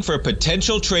you're looking for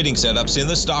potential trading setups in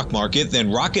the stock market, then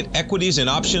Rocket Equities and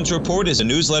Options Report is a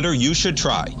newsletter you should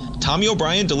try. Tommy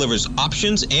O'Brien delivers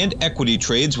options and equity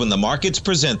trades when the markets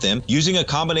present them, using a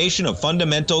combination of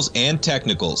fundamentals and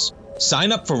technicals.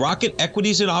 Sign up for Rocket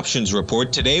Equities and Options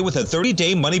Report today with a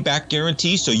 30-day money-back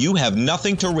guarantee, so you have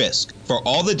nothing to risk. For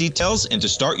all the details and to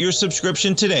start your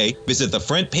subscription today, visit the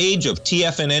front page of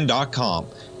TFNN.com.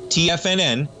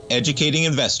 TFNN, educating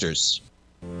investors.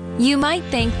 You might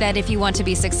think that if you want to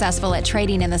be successful at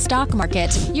trading in the stock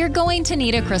market, you're going to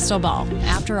need a crystal ball.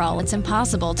 After all, it's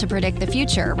impossible to predict the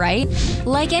future, right?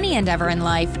 Like any endeavor in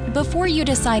life, before you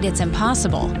decide it's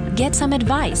impossible, get some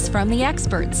advice from the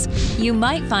experts. You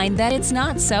might find that it's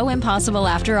not so impossible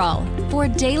after all. For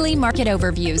daily market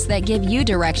overviews that give you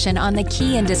direction on the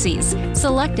key indices,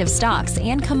 selective stocks,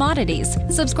 and commodities,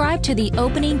 subscribe to the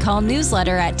Opening Call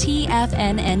newsletter at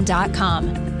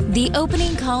TFNN.com. The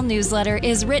Opening Call newsletter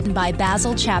is written by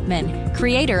Basil Chapman,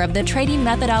 creator of the trading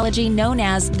methodology known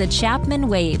as the Chapman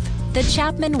Wave. The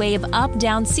Chapman Wave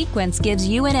up-down sequence gives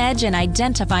you an edge in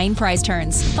identifying price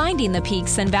turns, finding the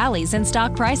peaks and valleys in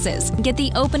stock prices. Get the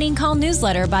Opening Call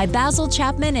newsletter by Basil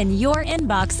Chapman in your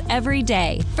inbox every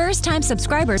day. First-time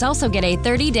subscribers also get a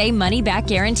 30-day money-back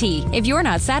guarantee. If you're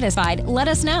not satisfied, let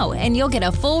us know, and you'll get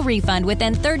a full refund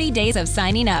within 30 days of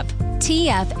signing up.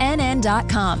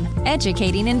 TFNN.com,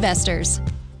 educating investors.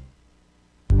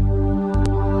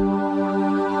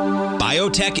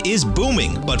 Biotech is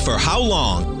booming, but for how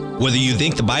long? Whether you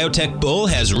think the biotech bull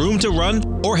has room to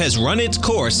run or has run its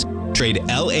course, trade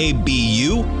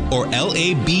LABU or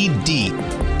LABD.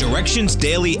 Directions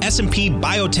Daily S&P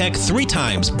Biotech 3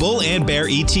 times bull and bear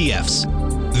ETFs.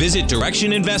 Visit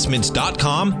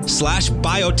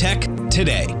directioninvestments.com/biotech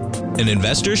today. An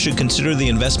investor should consider the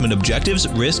investment objectives,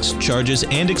 risks, charges,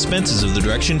 and expenses of the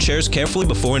Direction shares carefully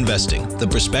before investing. The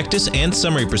prospectus and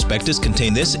summary prospectus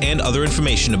contain this and other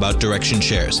information about Direction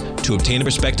shares. To obtain a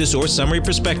prospectus or summary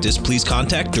prospectus, please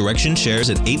contact Direction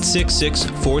Shares at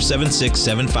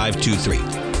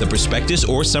 866-476-7523. The prospectus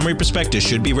or summary prospectus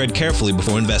should be read carefully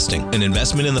before investing. An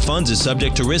investment in the funds is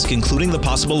subject to risk, including the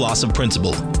possible loss of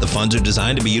principal. The funds are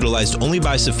designed to be utilized only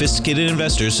by sophisticated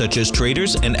investors such as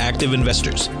traders and active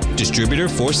investors. Distributor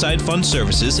Foreside Fund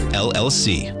Services,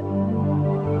 LLC.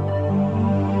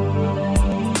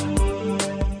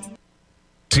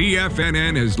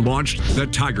 TFNN has launched the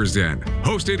Tiger's Den.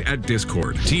 Hosted at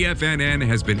Discord, TFNN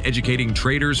has been educating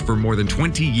traders for more than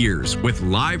 20 years with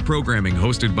live programming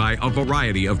hosted by a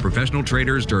variety of professional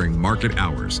traders during market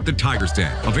hours. The Tiger's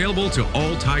Den, available to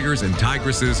all tigers and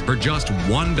tigresses for just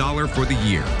 $1 for the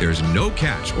year. There's no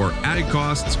catch or added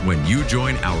costs when you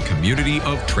join our community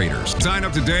of traders. Sign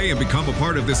up today and become a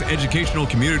part of this educational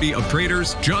community of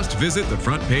traders. Just visit the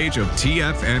front page of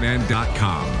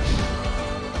TFNN.com.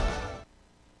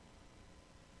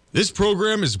 This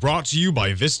program is brought to you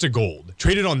by Vista Gold,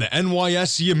 traded on the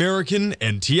NYSE American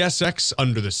and TSX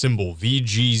under the symbol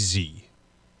VGZ.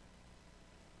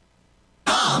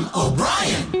 Tom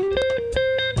O'Brien.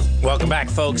 Welcome back,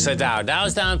 folks.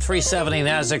 Dow's down 370,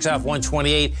 Nasdaq's off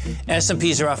 128,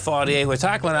 S&Ps are off 48. We're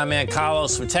talking with our man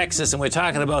Carlos from Texas, and we're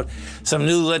talking about some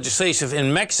new legislation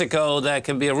in Mexico that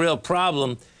can be a real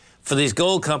problem for these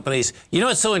gold companies. You know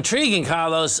what's so intriguing,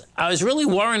 Carlos? I was really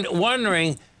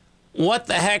wondering what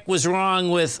the heck was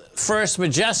wrong with First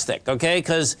Majestic, okay?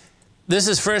 Because this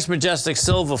is First Majestic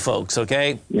Silver, folks,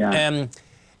 okay? Yeah. And,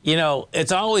 you know,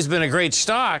 it's always been a great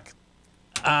stock.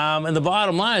 And the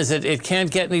bottom line is that it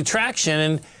can't get any traction.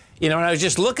 And, you know, and I was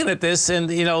just looking at this, and,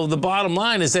 you know, the bottom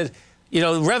line is that, you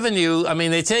know, revenue, I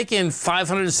mean, they take in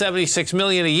 $576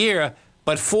 million a year,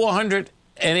 but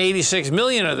 $486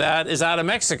 million of that is out of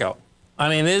Mexico. I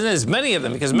mean, there's many of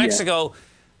them because Mexico...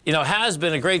 you know, has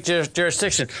been a great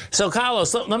jurisdiction. So,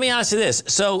 Carlos, let me ask you this.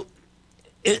 So,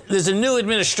 there's a new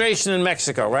administration in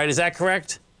Mexico, right? Is that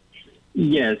correct?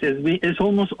 Yes, it's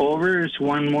almost over. It's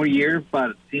one more year, but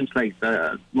it seems like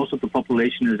most of the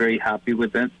population is very happy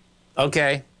with it.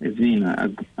 Okay. It's been,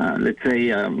 let's say,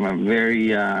 a very,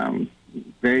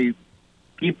 very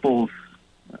people's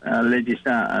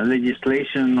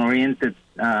legislation-oriented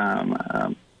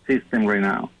system right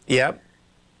now. Yep.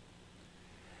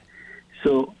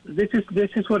 So this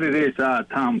is what it is,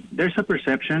 Tom. There's a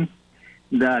perception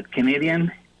that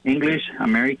Canadian, English,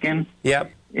 American,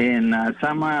 and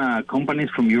some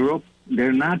companies from Europe,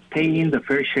 they're not paying the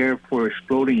fair share for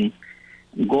exploiting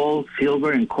gold,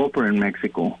 silver, and copper in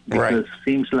Mexico. Because it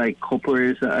seems like copper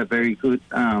is a very good,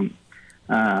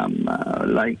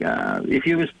 if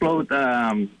you explode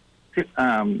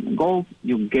gold,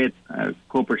 you get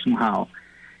copper somehow.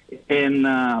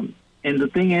 And the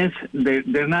thing is,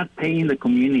 they're not paying the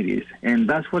communities, and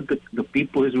that's what the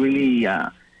people is really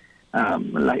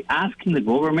like asking the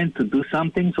government to do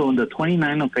something. So on the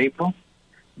 29th of April,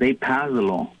 they passed the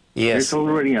law. Yes, there's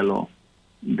already a law.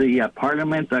 The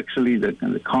Parliament, actually, the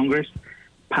Congress,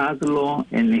 passed the law,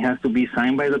 and it has to be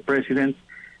signed by the president,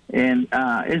 and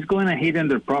it's going to hit in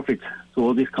their profits to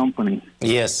all these companies.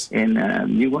 Yes, and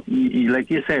you, like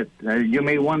you said, you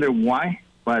may wonder why,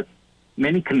 but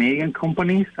many Canadian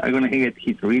companies are going to get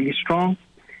hit really strong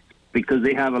because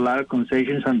they have a lot of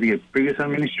concessions on the previous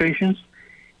administrations,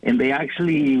 and they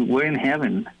actually were in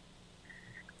heaven.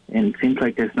 And it seems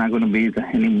like it's not going to be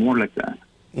any more like that.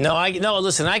 No,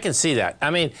 listen, I can see that. I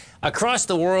mean, across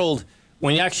the world,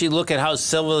 when you actually look at how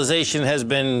civilization has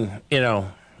been, you know,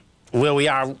 where we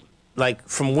are, like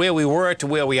from where we were to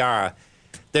where we are,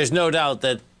 there's no doubt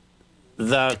that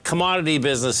the commodity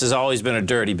business has always been a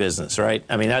dirty business, right?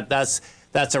 I mean, that's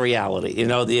a reality. You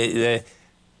know, you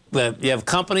have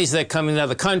companies that come in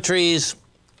other countries.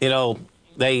 You know,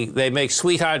 they make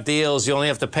sweetheart deals. You only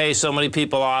have to pay so many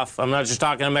people off. I'm not just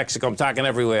talking in Mexico. I'm talking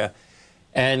everywhere.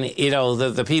 And you know,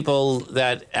 the people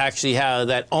that actually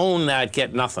that own that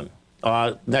get nothing,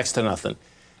 next to nothing.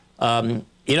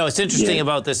 You know, it's interesting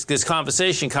about this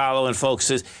conversation, Carlo and folks,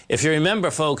 is if you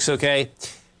remember, folks, okay,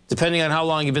 depending on how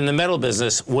long you've been in the metal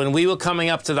business, when we were coming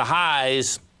up to the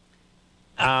highs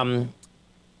in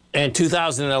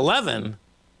 2011,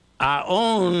 our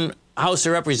own House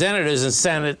of Representatives and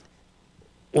Senate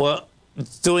were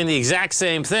doing the exact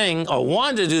same thing, or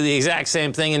wanted to do the exact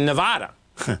same thing in Nevada.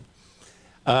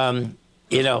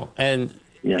 You know, and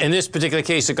in this particular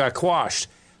case, it got quashed.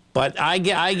 But I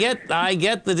get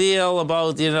the deal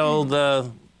about, you know,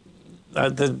 the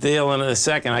deal in a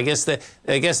second. I guess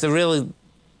the really,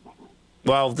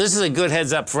 well, this is a good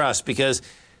heads up for us because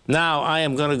now I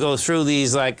am going to go through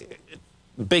these like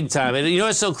big time. And you know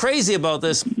what's so crazy about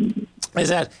this is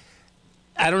that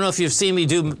I don't know if you've seen me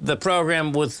do the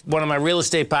program with one of my real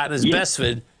estate partners,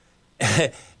 Besford,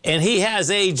 and he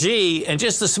has AG, and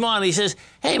just this morning he says,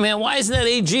 hey, man, why isn't that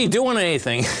AG doing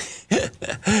anything?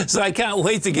 So I can't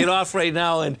wait to get off right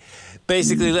now and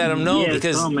basically let him know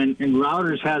because... and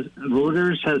Rhodes has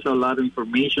a lot of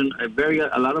information,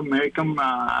 a lot of American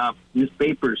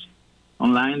newspapers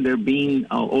online. They're being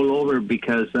all over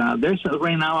because there's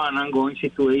right now an ongoing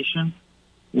situation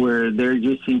where they're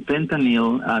using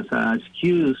fentanyl as an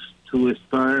excuse to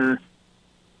start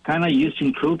kind of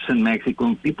using troops in Mexico.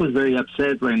 And people are very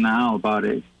upset right now about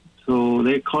it. So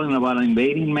they're calling about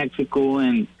invading Mexico,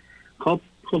 and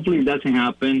hopefully it doesn't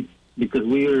happen because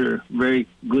we are very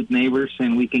good neighbors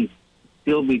and we can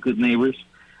still be good neighbors.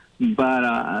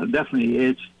 But definitely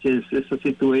it's a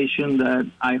situation that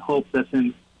I hope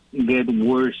doesn't get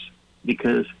worse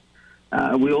because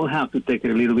we all have to take a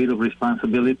little bit of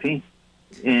responsibility.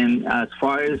 And as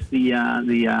far as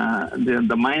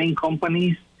the mining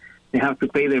companies, they have to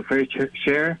pay their fair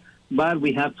share, but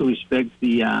we have to respect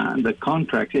the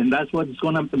contracts, and that's what's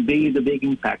going to be the big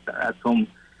impact at home.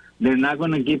 They're not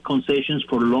going to give concessions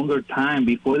for a longer time.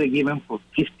 Before they give them for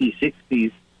 50, 60,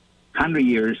 100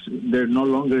 years, they're no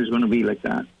longer going to be like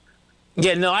that.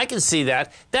 Yeah, no, I can see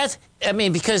that.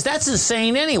 Because that's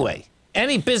insane anyway.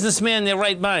 Any businessman in their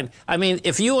right mind. I mean,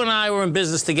 if you and I were in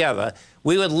business together,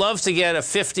 we would love to get a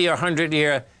 50 or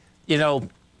 100-year,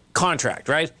 contract,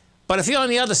 right? But if you're on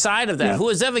the other side of that, who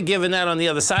has ever given that on the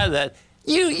other side of that,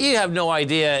 you have no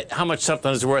idea how much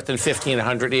something is worth in 50 and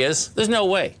 100 years. There's no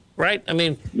way, right? I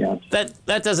mean, that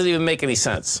doesn't even make any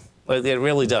sense. It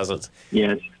really doesn't.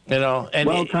 Yes. And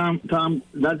well, Tom,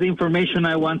 that's the information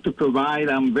I want to provide.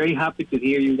 I'm very happy to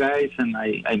hear you guys, and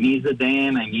I miss the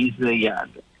Dan, I miss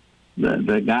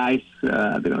the guys,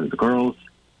 the girls,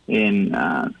 and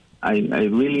I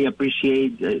really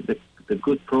appreciate the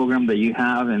good program that you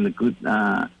have and the good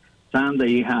son that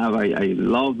you have. I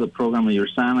love the program of your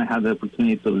son. I had the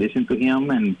opportunity to listen to him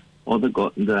and all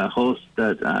the hosts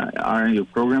that are in your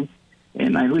program.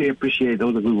 And I really appreciate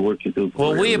all the good work you do.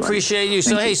 Well, we appreciate you.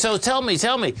 So, hey, so tell me,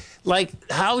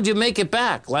 like, how would you make it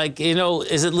back? Like,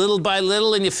 is it little by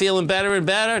little and you're feeling better and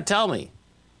better? Tell me.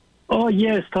 Oh,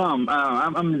 yes, Tom.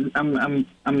 I'm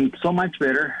so much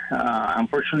better.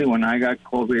 Unfortunately, when I got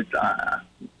COVID,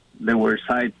 there were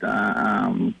side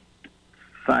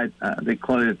they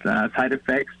call it side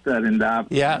effects that end up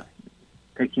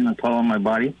taking a toll on my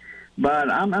body. But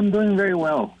I'm doing very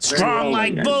well. Strong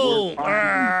like bull.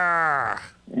 I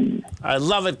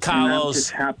love it, Carlos. I'm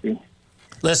just happy.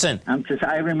 Listen.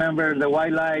 I remember the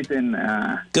white light and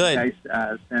good. You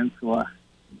guys sent to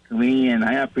me, and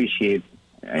I appreciate it.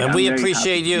 And we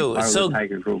appreciate you.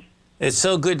 It's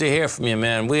so good to hear from you,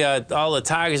 man. We are all the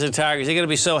Tigers and Tigers. You're going to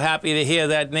be so happy to hear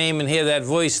that name and hear that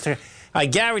voice. I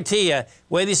guarantee you,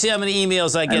 wait till you see how many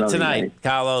emails I get tonight,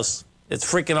 Carlos. It's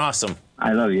freaking awesome.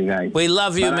 I love you guys. We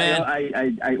love you, man.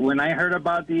 I when I heard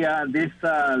about these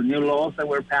new laws that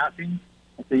we're passing,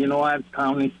 I said, you know what,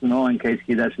 Tom needs to know in case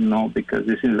he doesn't know, because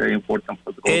this is very important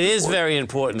for the It is very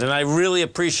important, and I really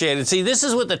appreciate it. See, this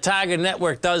is what the Tiger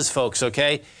Network does, folks,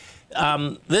 okay?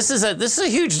 This is a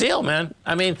huge deal, man.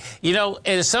 I mean,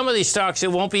 in some of these stocks,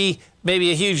 it won't be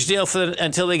maybe a huge deal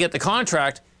until they get the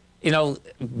contract,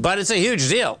 but it's a huge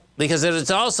deal because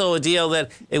it's also a deal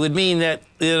that it would mean that,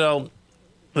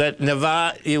 that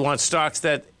Nevada, you want stocks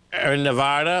that are in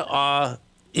Nevada, or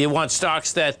you want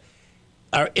stocks that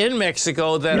are in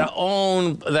Mexico that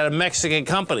are Mexican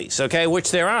companies, okay,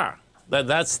 which there are.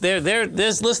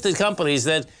 There's listed companies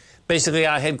that basically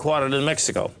are headquartered in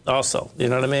Mexico also. You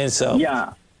know what I mean? So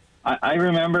yeah, I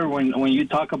remember when you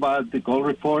talk about the Gold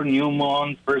Report,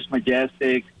 Newmont, First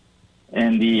Majestic,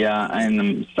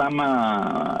 and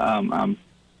some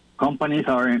companies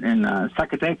are in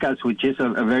Zacatecas, which is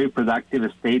a very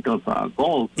productive state of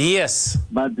gold. Yes.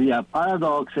 But the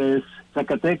paradox is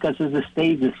Zacatecas is the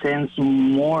state that sends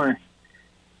more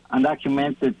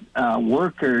undocumented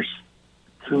workers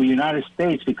to the United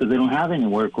States because they don't have any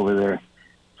work over there.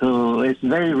 So it's a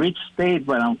very rich state,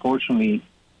 but unfortunately,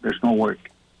 there's no work.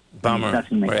 Bummer. It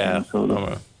doesn't make sense.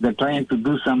 So they're trying to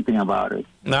do something about it.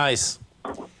 Nice.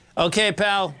 Okay,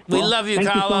 pal. We love you,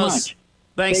 Carlos. Thank you so much.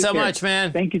 Thanks so much,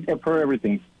 man. Thank you for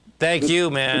everything. Thank you,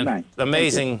 man.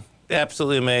 Amazing.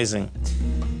 Absolutely amazing.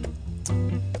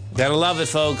 Gotta love it,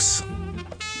 folks.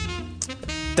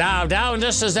 Dow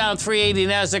Industrials down 380,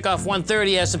 Nasdaq off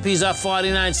 130, S&P's off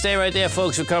 49. Stay right there,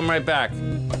 folks. We'll come right back.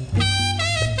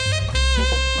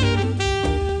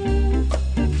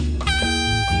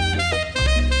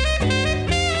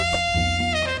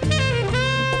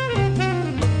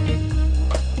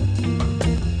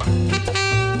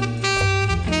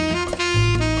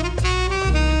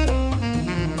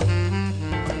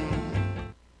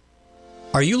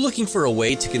 Are you looking for a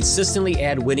way to consistently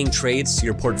add winning trades to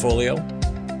your portfolio?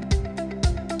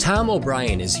 Tom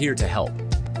O'Brien is here to help.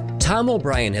 Tom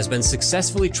O'Brien has been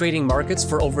successfully trading markets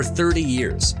for over 30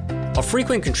 years. A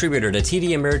frequent contributor to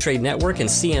TD Ameritrade Network and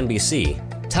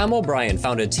CNBC, Tom O'Brien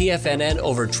founded TFNN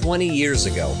over 20 years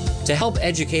ago to help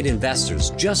educate investors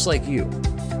just like you.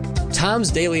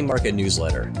 Tom's daily market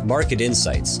newsletter, Market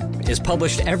Insights, is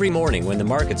published every morning when the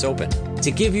markets open to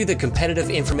give you the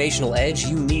competitive informational edge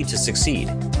you need to succeed.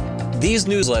 These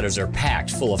newsletters are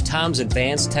packed full of Tom's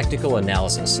advanced technical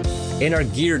analysis and are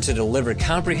geared to deliver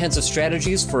comprehensive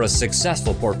strategies for a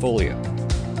successful portfolio.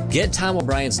 Get Tom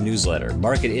O'Brien's newsletter,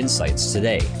 Market Insights,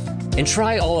 today and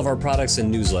try all of our products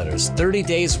and newsletters 30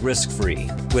 days risk-free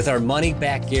with our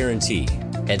money-back guarantee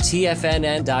at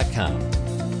TFNN.com.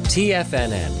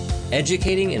 TFNN,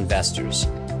 educating investors.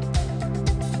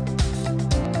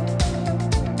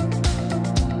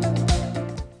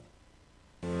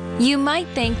 You might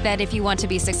think that if you want to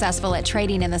be successful at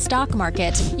trading in the stock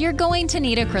market, you're going to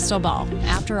need a crystal ball.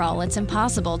 After all, it's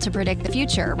impossible to predict the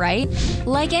future, right?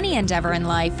 Like any endeavor in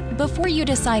life, before you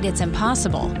decide it's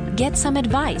impossible, get some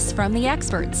advice from the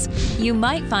experts. You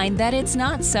might find that it's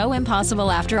not so impossible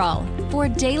after all. For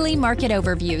daily market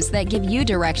overviews that give you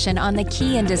direction on the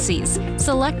key indices,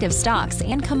 selective stocks,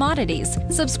 and commodities,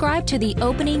 subscribe to the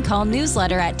Opening Call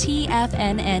newsletter at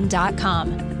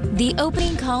TFNN.com. The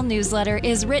Opening Call newsletter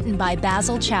is written by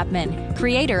Basil Chapman,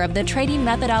 creator of the trading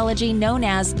methodology known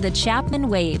as the Chapman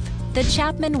Wave. The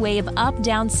Chapman Wave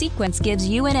up-down sequence gives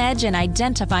you an edge in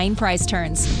identifying price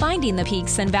turns, finding the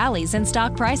peaks and valleys in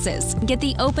stock prices. Get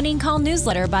the Opening Call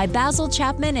newsletter by Basil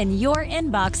Chapman in your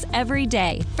inbox every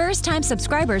day. First-time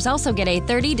subscribers also get a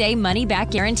 30-day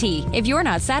money-back guarantee. If you're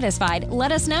not satisfied,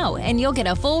 let us know, and you'll get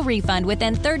a full refund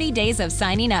within 30 days of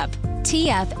signing up.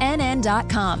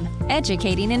 TFNN.com,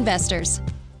 educating investors.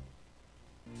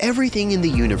 Everything in the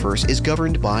universe is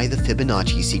governed by the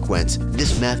Fibonacci sequence.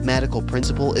 This mathematical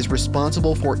principle is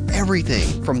responsible for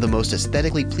everything from the most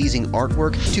aesthetically pleasing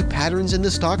artwork to patterns in the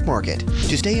stock market.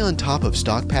 To stay on top of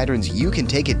stock patterns you can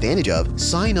take advantage of,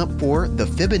 sign up for the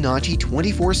Fibonacci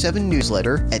 24/7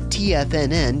 newsletter at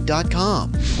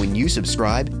TFNN.com. When you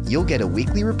subscribe, you'll get a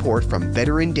weekly report from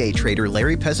veteran day trader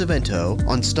Larry Pesavento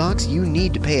on stocks you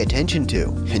need to pay attention to.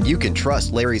 And you can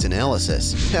trust Larry's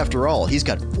analysis. After all, he's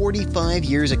got 45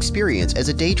 years experience as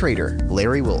a day trader.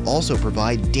 Larry will also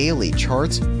provide daily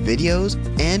charts, videos,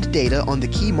 and data on the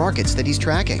key markets that he's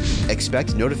tracking.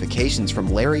 Expect notifications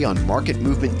from Larry on market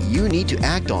movement you need to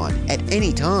act on at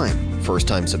any time.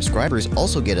 First-time subscribers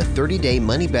also get a 30-day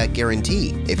money-back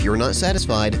guarantee. If you're not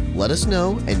satisfied, let us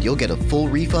know and you'll get a full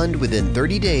refund within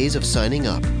 30 days of signing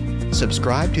up.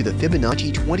 Subscribe to the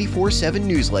Fibonacci 24/7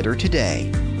 newsletter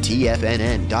today.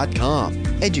 TFNN.com,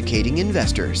 educating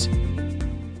investors.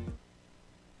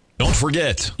 Don't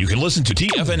forget, you can listen to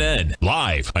TFNN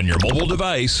live on your mobile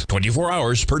device 24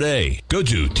 hours per day. Go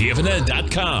to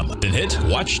TFNN.com, then hit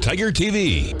Watch Tiger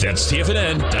TV. That's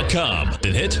TFNN.com,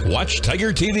 then hit Watch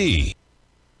Tiger TV.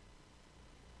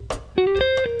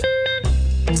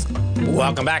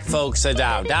 Welcome back, folks.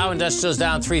 Dow Industrials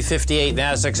down 358,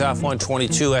 Nasdaq's off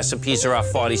 122, S&Ps are off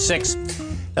 46.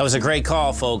 That was a great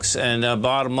call, folks. And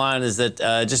bottom line is that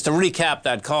just to recap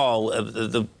that call,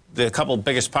 the couple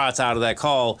biggest parts out of that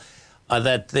call, what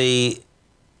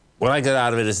I got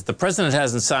out of it is that the president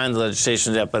hasn't signed the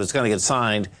legislation yet, but it's going to get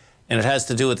signed, and it has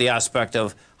to do with the aspect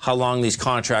of how long these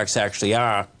contracts actually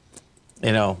are,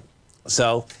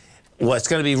 So what's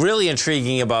going to be really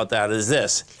intriguing about that is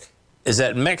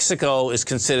that Mexico is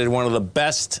considered one of the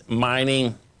best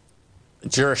mining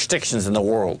jurisdictions in the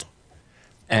world,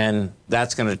 and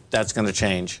that's going to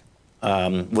change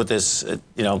with this.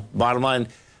 Bottom line,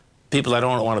 people that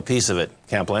don't want a piece of it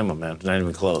can't blame them, man. Not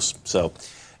even close. So,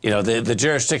 the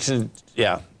jurisdiction,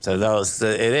 yeah. So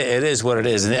it is what it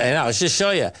is, and I'll just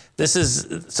show you.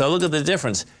 So look at the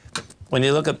difference when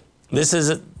you look at this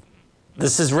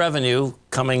is revenue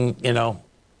coming,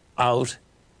 out.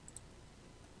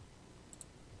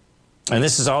 And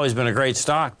this has always been a great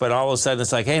stock, but all of a sudden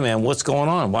it's like, hey, man, what's going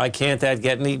on? Why can't that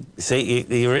get any? Say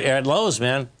you're at lows,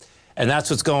 man, and that's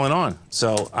what's going on.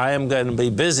 So I am going to be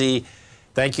busy.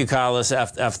 Thank you, Carlos.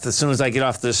 After as soon as I get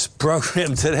off this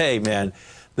program today, man,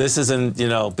 this isn't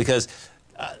because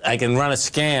I can run a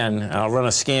scan. I'll run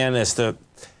a scan as to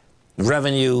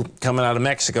revenue coming out of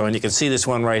Mexico, and you can see this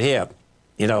one right here.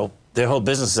 Their whole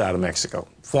business is out of Mexico.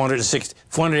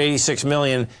 486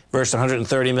 million versus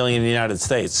 130 million in the United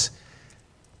States.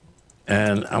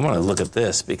 And I'm going to look at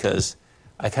this because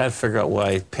I can't figure out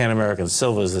why Pan American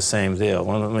Silver is the same deal.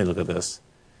 Let me look at this.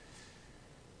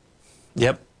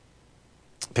 Yep.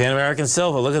 Pan American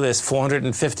Silver, look at this,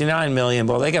 459 million.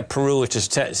 Well, they got Peru, which is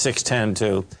 610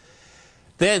 too.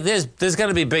 There's going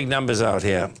to be big numbers out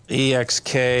here.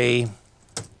 EXK,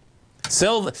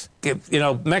 silver. You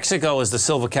know, Mexico is the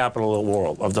silver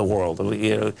capital of the world.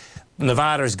 You know,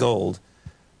 Nevada's gold.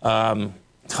 Oh,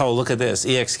 look at this.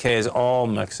 EXK is all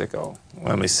Mexico.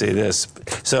 Let me see this.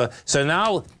 So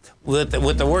now, what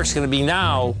the work's going to be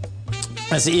now,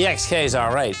 is the EXK is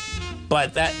all right.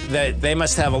 But they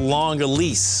must have a longer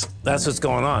lease. That's what's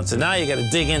going on. So now you got to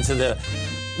dig into the,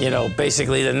 you know,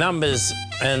 basically the numbers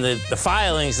and the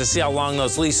filings to see how long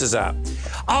those leases are.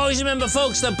 Always remember,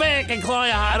 folks, the bear can claw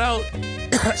your heart out.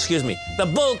 Excuse me. The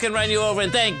bull can run you over,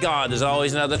 and thank God there's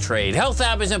always another trade. Health,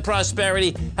 happiness, and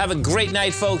prosperity. Have a great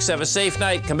night, folks. Have a safe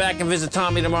night. Come back and visit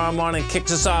Tommy tomorrow morning.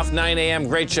 Kicks us off 9 a.m.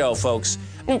 Great show, folks.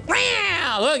 Look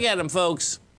at him, folks.